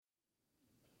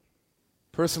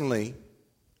Personally,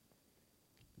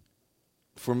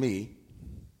 for me,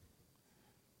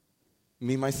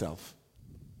 myself,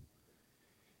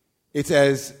 it's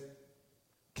as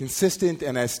consistent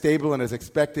and as stable and as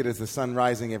expected as the sun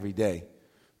rising every day,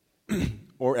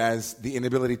 or as the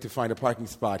inability to find a parking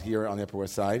spot here on the Upper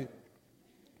West Side.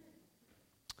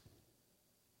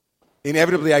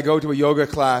 Inevitably, I go to a yoga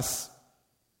class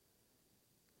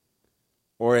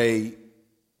or a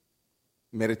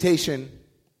meditation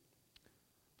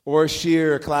or a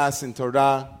shir, a class in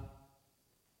Torah.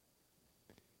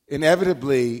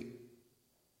 Inevitably,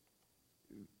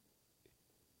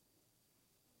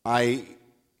 I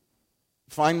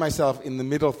find myself in the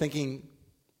middle thinking,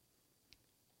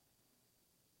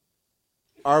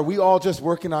 are we all just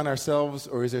working on ourselves,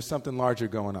 or is there something larger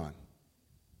going on?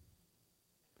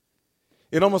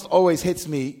 It almost always hits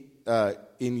me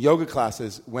in yoga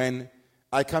classes when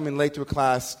I come in late to a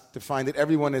class to find that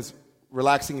everyone is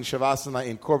relaxing in shavasana,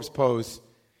 in corpse pose,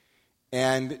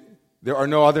 and there are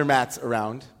no other mats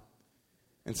around.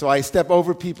 And so I step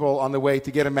over people on the way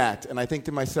to get a mat, and I think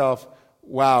to myself,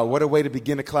 wow, what a way to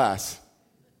begin a class.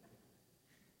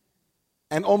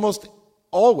 And almost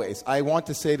always, I want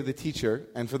to say to the teacher,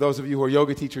 and for those of you who are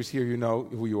yoga teachers here, you know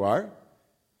who you are,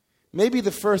 maybe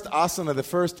the first asana, the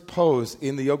first pose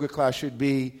in the yoga class should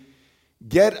be,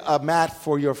 get a mat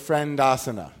for your friend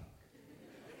asana.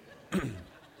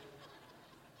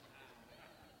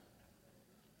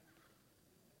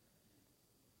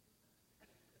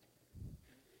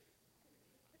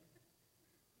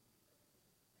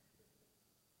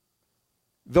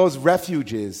 Those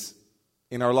refuges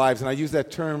in our lives, and I use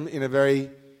that term in a very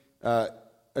a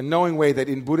knowing way that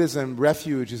in Buddhism,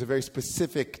 refuge is a very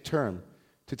specific term.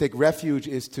 To take refuge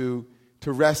is to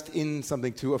rest in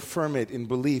something, to affirm it in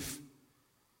belief.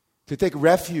 To take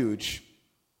refuge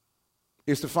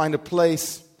is to find a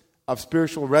place of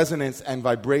spiritual resonance and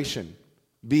vibration,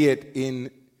 be it in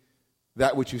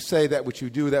that which you say, that which you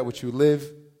do, that which you live.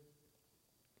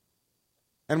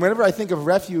 And whenever I think of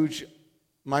refuge,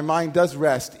 my mind does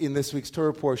rest in this week's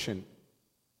Torah portion.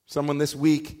 Someone this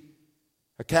week,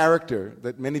 a character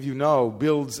that many of you know,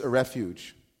 builds a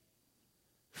refuge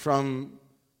from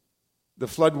the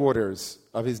floodwaters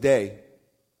of his day.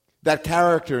 That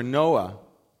character, Noah,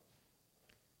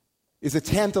 is a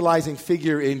tantalizing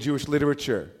figure in Jewish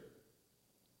literature.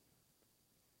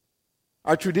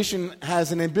 Our tradition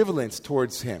has an ambivalence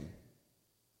towards him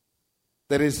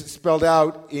that is spelled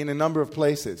out in a number of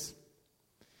places.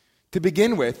 To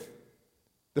begin with,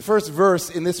 the first verse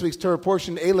in this week's Torah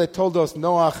portion, Eile toldos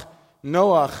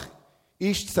Noach,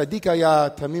 ish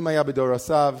tzadikaya, tamimaya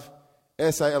bedorasav,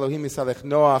 esai Elohim yisalech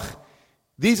Noach.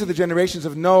 These are the generations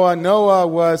of Noah. Noah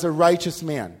was a righteous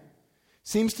man.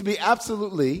 Seems to be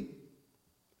absolutely,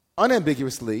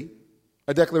 unambiguously,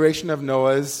 a declaration of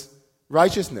Noah's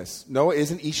righteousness. Noah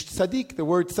is an ish tzadik. The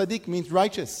word tzadik means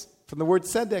righteous, from the word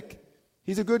tzedek.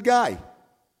 He's a good guy.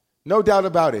 No doubt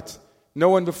about it. No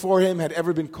one before him had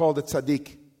ever been called a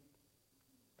tzaddik.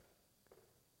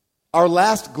 Our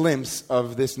last glimpse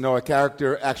of this Noah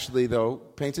character actually, though,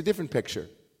 paints a different picture.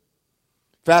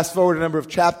 Fast forward a number of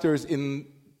chapters in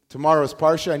tomorrow's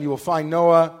Parsha, and you will find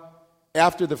Noah,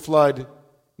 after the flood,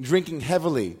 drinking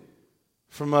heavily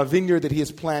from a vineyard that he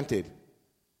has planted.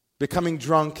 Becoming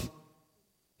drunk,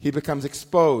 he becomes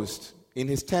exposed in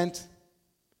his tent,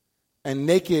 and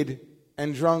naked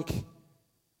and drunk,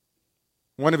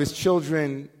 one of his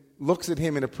children looks at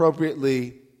him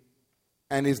inappropriately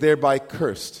and is thereby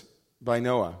cursed by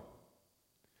Noah,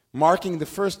 marking the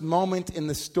first moment in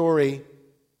the story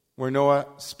where Noah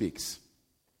speaks.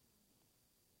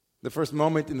 The first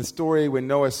moment in the story when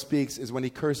Noah speaks is when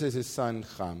he curses his son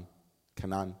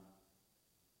Canaan.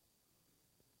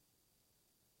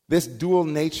 This dual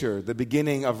nature, the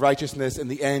beginning of righteousness and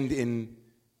the end in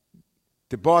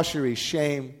debauchery,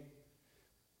 shame,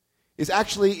 is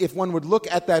actually, if one would look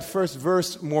at that first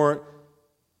verse more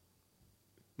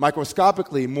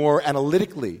microscopically, more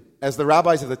analytically, as the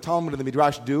rabbis of the Talmud and the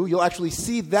Midrash do, you'll actually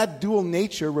see that dual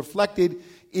nature reflected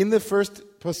in the first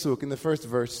pasuk, in the first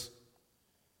verse.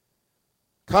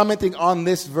 Commenting on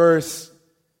this verse,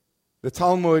 the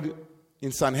Talmud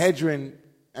in Sanhedrin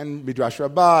and Midrash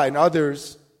Rabbah and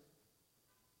others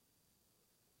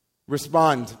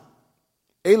respond,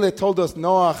 Eile toldos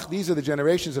Noach, these are the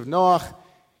generations of Noach.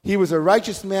 He was a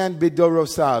righteous man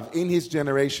bidorosav, in his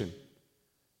generation.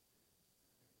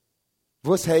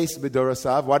 Vos heis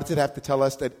bidorosav, why does it have to tell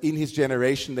us that in his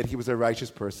generation that he was a righteous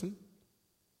person?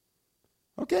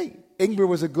 Okay, Ingber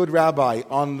was a good rabbi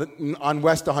on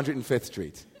West 105th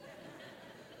Street.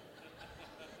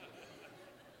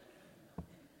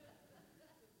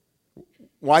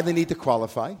 Why the need to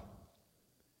qualify?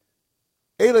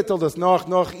 Eile told us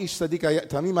Noach ish sadik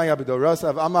tamim haya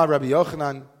b'dorosav, amar Rabbi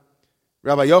Yochanan.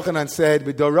 Rabbi Yochanan said,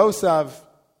 b'dorosav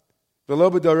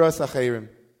v'lo b'doros acherim.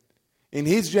 In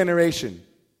his generation,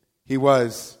 he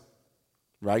was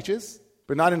righteous,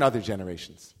 but not in other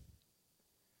generations.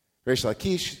 Reish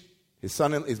Lakish,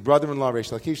 his brother-in-law,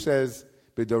 Reish Lakish says,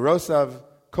 b'dorosav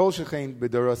kol shechein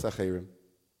b'doros acherim.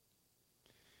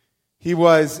 He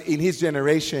was, in his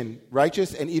generation,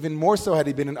 righteous, and even more so had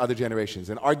he been in other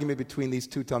generations. An argument between these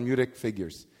two Talmudic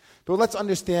figures. But let's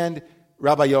understand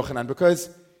Rabbi Yochanan, because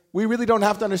we really don't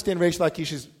have to understand Reish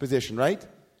Lakish's position, right?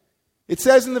 It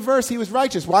says in the verse he was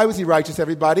righteous. Why was he righteous,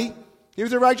 everybody? He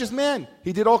was a righteous man.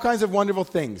 He did all kinds of wonderful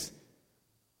things.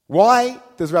 Why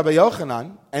does Rabbi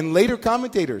Yochanan and later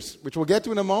commentators, which we'll get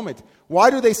to in a moment,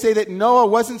 why do they say that Noah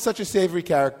wasn't such a savory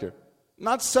character?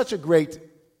 Not such a great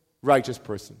righteous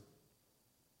person?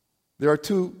 There are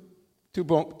two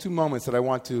moments that I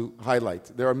want to highlight.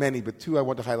 There are many, but two I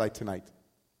want to highlight tonight.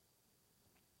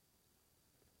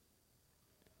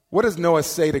 What does Noah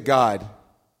say to God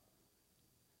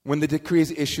when the decree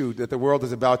is issued that the world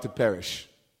is about to perish?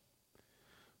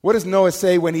 What does Noah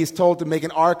say when he is told to make an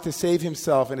ark to save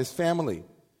himself and his family?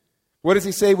 What does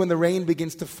he say when the rain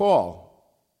begins to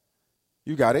fall?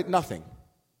 You got it? Nothing.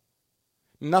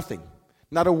 Nothing.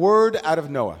 Not a word out of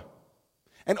Noah.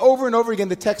 And over again,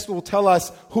 the text will tell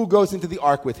us who goes into the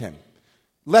ark with him.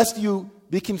 Lest you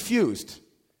be confused.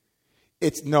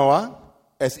 It's Noah,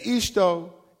 es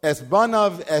ishto, es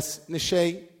banav, es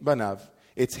neshei banav.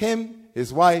 It's him,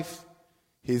 his wife,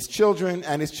 his children,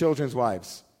 and his children's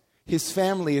wives. His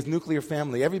family, his nuclear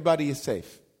family. Everybody is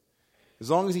safe.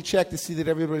 As long as he checked to see that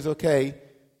everybody's okay.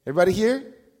 Everybody here?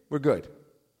 We're good.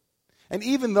 And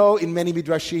even though in many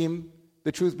midrashim,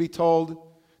 the truth be told,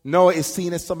 Noah is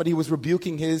seen as somebody who was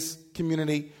rebuking his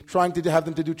community, trying to have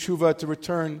them to do tshuva, to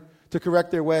return, to correct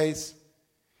their ways.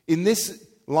 In this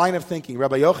line of thinking,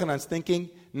 Rabbi Yochanan's thinking,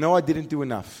 Noah didn't do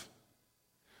enough.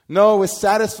 Noah was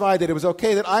satisfied that it was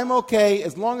okay, that I'm okay,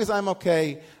 as long as I'm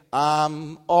okay,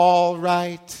 I'm all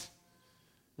right.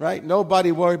 Right?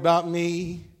 Nobody worry about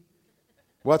me.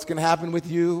 What's going to happen with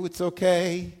you? It's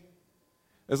okay.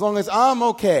 As long as I'm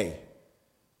okay.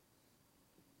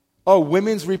 Oh,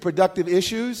 women's reproductive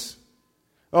issues?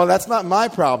 Oh, that's not my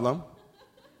problem.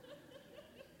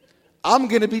 I'm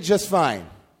going to be just fine.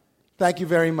 Thank you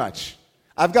very much.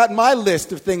 I've got my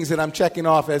list of things that I'm checking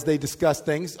off as they discuss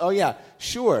things. Oh, yeah,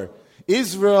 sure.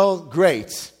 Israel,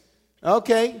 great.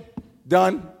 Okay,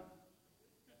 done.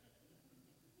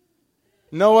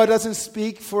 Noah doesn't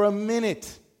speak for a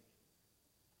minute.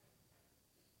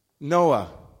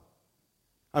 Noah.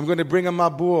 I'm going to bring a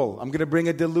Mabul. I'm going to bring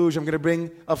a deluge. I'm going to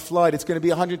bring a flood. It's going to be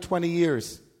 120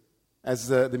 years, as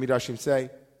the Midrashim say.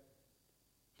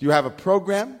 Do you have a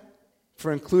program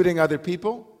for including other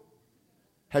people?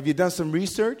 Have you done some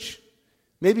research?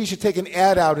 Maybe you should take an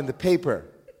ad out in the paper.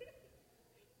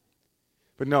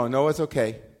 But no, Noah's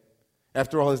okay.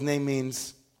 After all, his name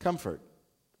means comfort.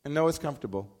 And Noah's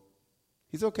comfortable.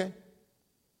 He's okay.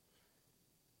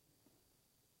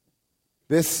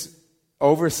 This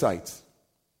oversight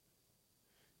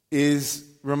is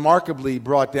remarkably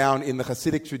brought down in the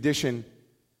Hasidic tradition,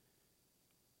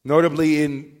 notably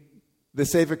in the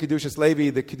Sefer Kedushas Levi,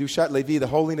 the Kedushat Levi, the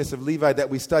holiness of Levi that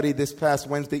we studied this past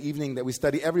Wednesday evening, that we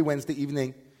study every Wednesday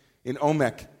evening in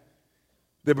Omek.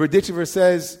 The Berditchever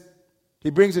says,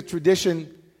 he brings a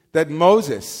tradition that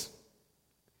Moses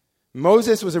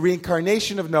was a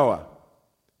reincarnation of Noah.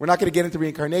 We're not going to get into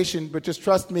reincarnation, but just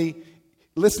trust me,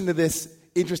 listen to this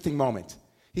interesting moment.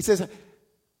 He says,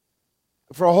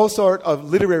 for a whole sort of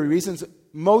literary reasons,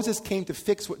 Moses came to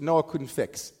fix what Noah couldn't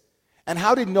fix. And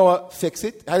how did Noah fix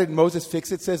it? How did Moses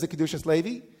fix it, says the Kedushas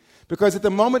Levi? Because at the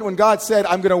moment when God said,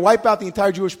 I'm going to wipe out the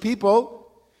entire Jewish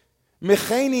people,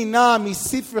 Mecheni na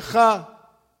misifrecha.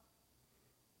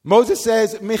 Moses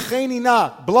says, Mecheni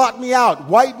na, blot me out,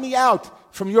 wipe me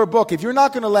out from your book. If you're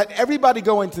not going to let everybody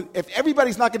go into, if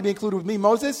everybody's not going to be included with me,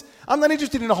 Moses, I'm not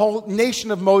interested in a whole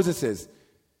nation of Moseses.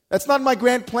 That's not my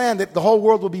grand plan that the whole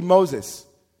world will be Moses.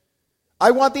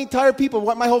 I want the entire people, I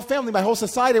want my whole family, my whole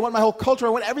society, I want my whole culture, I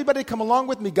want everybody to come along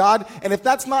with me, God. And if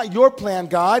that's not your plan,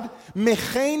 God,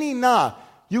 mecheni na,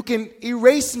 you can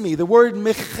erase me. The word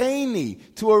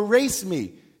mecheni, to erase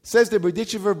me, says the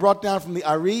Berditchever brought down from the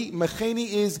Ari, mecheni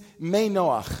is me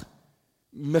Noach.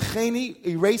 Mecheni,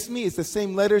 erase me, is the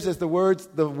same letters as the words,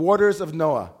 the waters of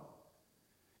Noah.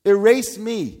 Erase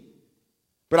me,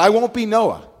 but I won't be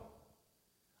Noah.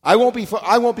 I won't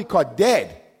be caught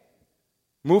dead.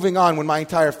 Moving on when my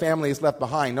entire family is left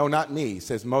behind. No, not me,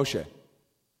 says Moshe.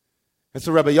 And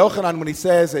so Rabbi Yochanan, when he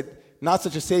says that not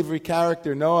such a savory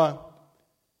character, Noah,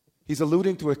 he's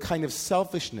alluding to a kind of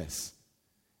selfishness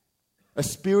a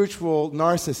spiritual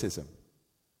narcissism.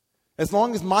 As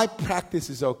long as my practice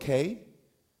is okay,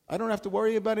 I don't have to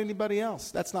worry about anybody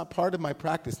else. That's not part of my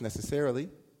practice necessarily.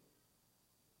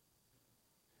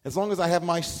 As long as I have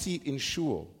my seat in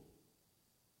shul,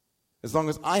 as long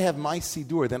as I have my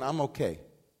siddur, then I'm okay.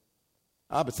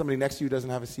 But somebody next to you doesn't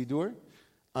have a siddur,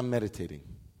 I'm meditating.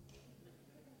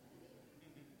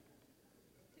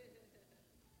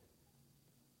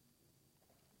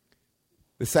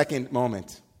 The second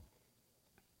moment.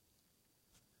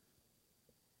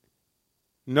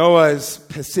 Noah's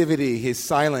passivity, his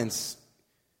silence,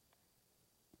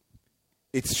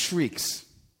 its shrieks.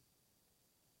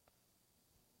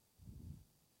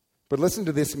 But listen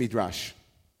to this midrash.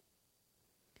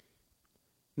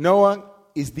 Noah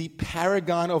is the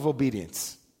paragon of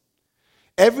obedience.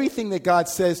 Everything that God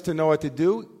says to Noah to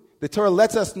do, the Torah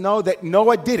lets us know that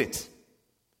Noah did it.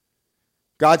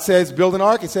 God says, build an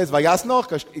ark. It says, Vayas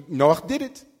Noach. Noah did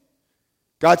it.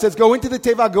 God says, go into the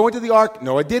teva, go into the ark.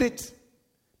 Noah did it.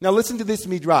 Now listen to this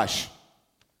midrash,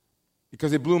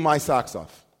 because it blew my socks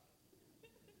off.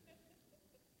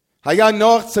 Haya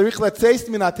Noach tzarich latzeis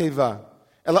min hateva,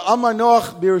 ela amar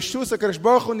Noach birshus HaKadosh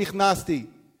Baruch Hu nichnasti,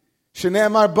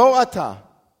 shene'amar bo ata,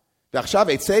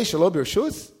 ve'achshav etzei shelo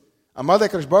birshus, amar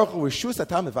HaKadosh Baruch Hu birshus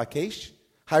ata mevakesh,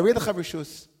 hayri lecha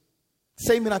birshus,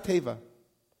 tzei min hateva.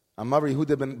 Amar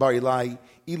Yehuda ben Bar Ilai,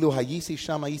 ilu hayisi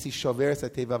sham hayisi shover es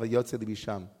hateva v'yotze li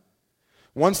bisham.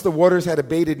 Once the waters had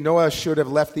abated, Noah should have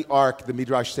left the ark, the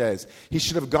Midrash says. He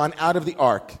should have gone out of the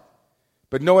ark.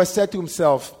 But Noah said to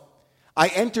himself, I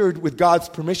entered with God's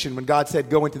permission when God said,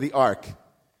 go into the ark.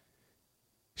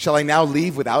 Shall I now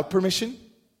leave without permission?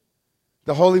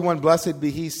 The Holy One, blessed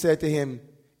be He, said to him,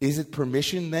 is it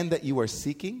permission then that you are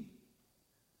seeking?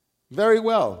 Very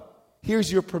well.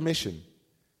 Here's your permission.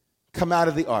 Come out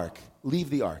of the ark. Leave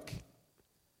the ark.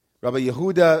 Rabbi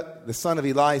Yehuda, the son of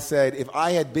Eli, said, if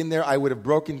I had been there, I would have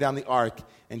broken down the ark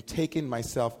and taken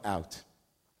myself out.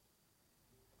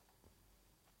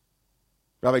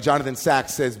 Rabbi Jonathan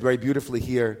Sachs says very beautifully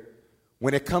here,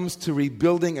 when it comes to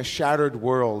rebuilding a shattered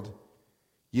world,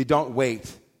 you don't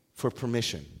wait for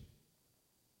permission.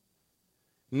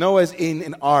 Noah's in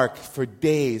an ark for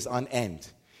days on end.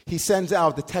 He sends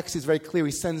out, the text is very clear,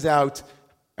 he sends out,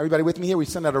 everybody with me here, we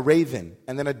send out a raven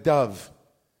and then a dove.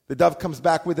 The dove comes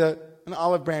back with an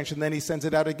olive branch, and then he sends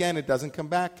it out again. It doesn't come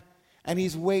back. And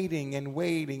he's waiting and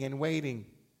waiting and waiting.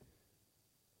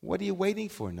 What are you waiting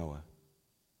for, Noah?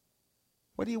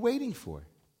 What are you waiting for?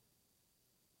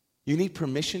 You need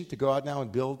permission to go out now and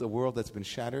build a world that's been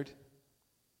shattered?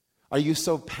 Are you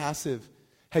so passive?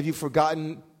 Have you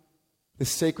forgotten the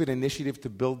sacred initiative to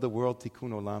build the world,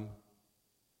 Tikkun Olam?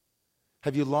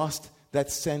 Have you lost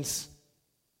that sense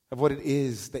of what it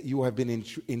is that you have been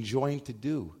enjoying to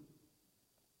do?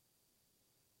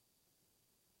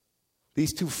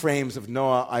 These two frames of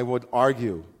Noah, I would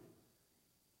argue,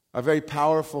 are very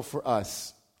powerful for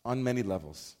us on many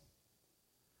levels.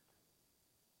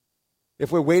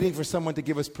 If we're waiting for someone to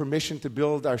give us permission to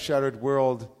build our shattered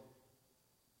world,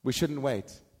 we shouldn't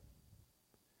wait.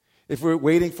 If we're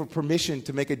waiting for permission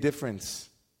to make a difference,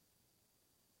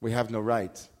 we have no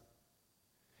right.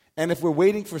 And if we're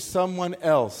waiting for someone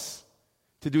else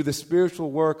to do the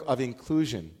spiritual work of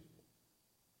inclusion,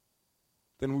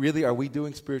 then really, are we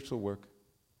doing spiritual work?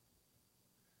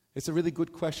 It's a really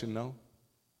good question, no?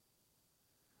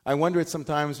 I wonder it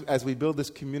sometimes as we build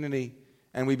this community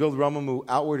and we build Romamu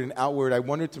outward and outward, I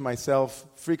wonder to myself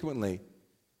frequently,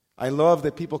 I love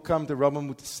that people come to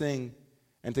Romamu to sing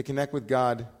and to connect with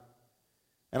God.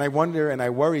 And I wonder and I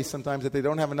worry sometimes that they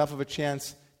don't have enough of a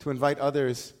chance to invite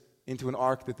others into an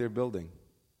ark that they're building.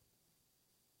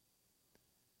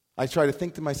 I try to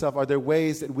think to myself, are there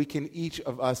ways that we can each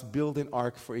of us build an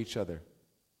ark for each other?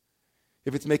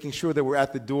 If it's making sure that we're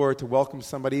at the door to welcome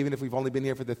somebody, even if we've only been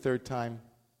here for the third time.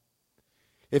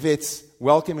 If it's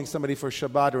welcoming somebody for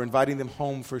Shabbat or inviting them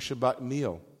home for a Shabbat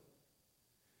meal.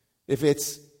 If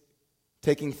it's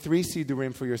taking 3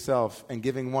 Sidurim for yourself and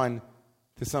giving one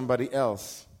to somebody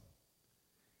else.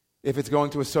 If it's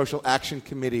going to a social action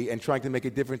committee and trying to make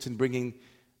a difference in bringing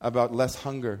about less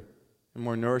hunger and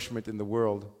more nourishment in the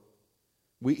world.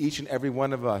 We, each and every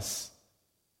one of us,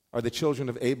 are the children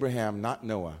of Abraham, not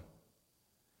Noah.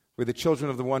 We're the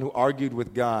children of the one who argued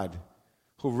with God,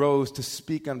 who rose to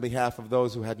speak on behalf of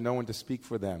those who had no one to speak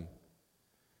for them,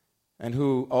 and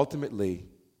who ultimately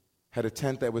had a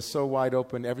tent that was so wide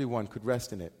open everyone could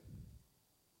rest in it.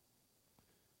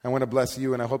 I want to bless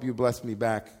you, and I hope you bless me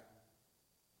back.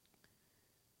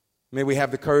 May we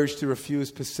have the courage to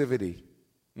refuse passivity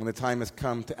when the time has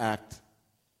come to act.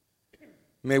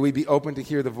 May we be open to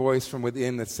hear the voice from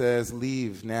within that says,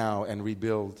 leave now and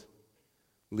rebuild.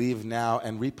 Leave now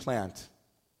and replant.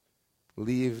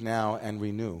 Leave now and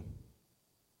renew.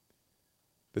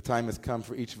 The time has come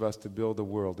for each of us to build the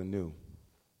world anew.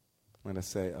 Let us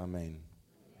say Amen.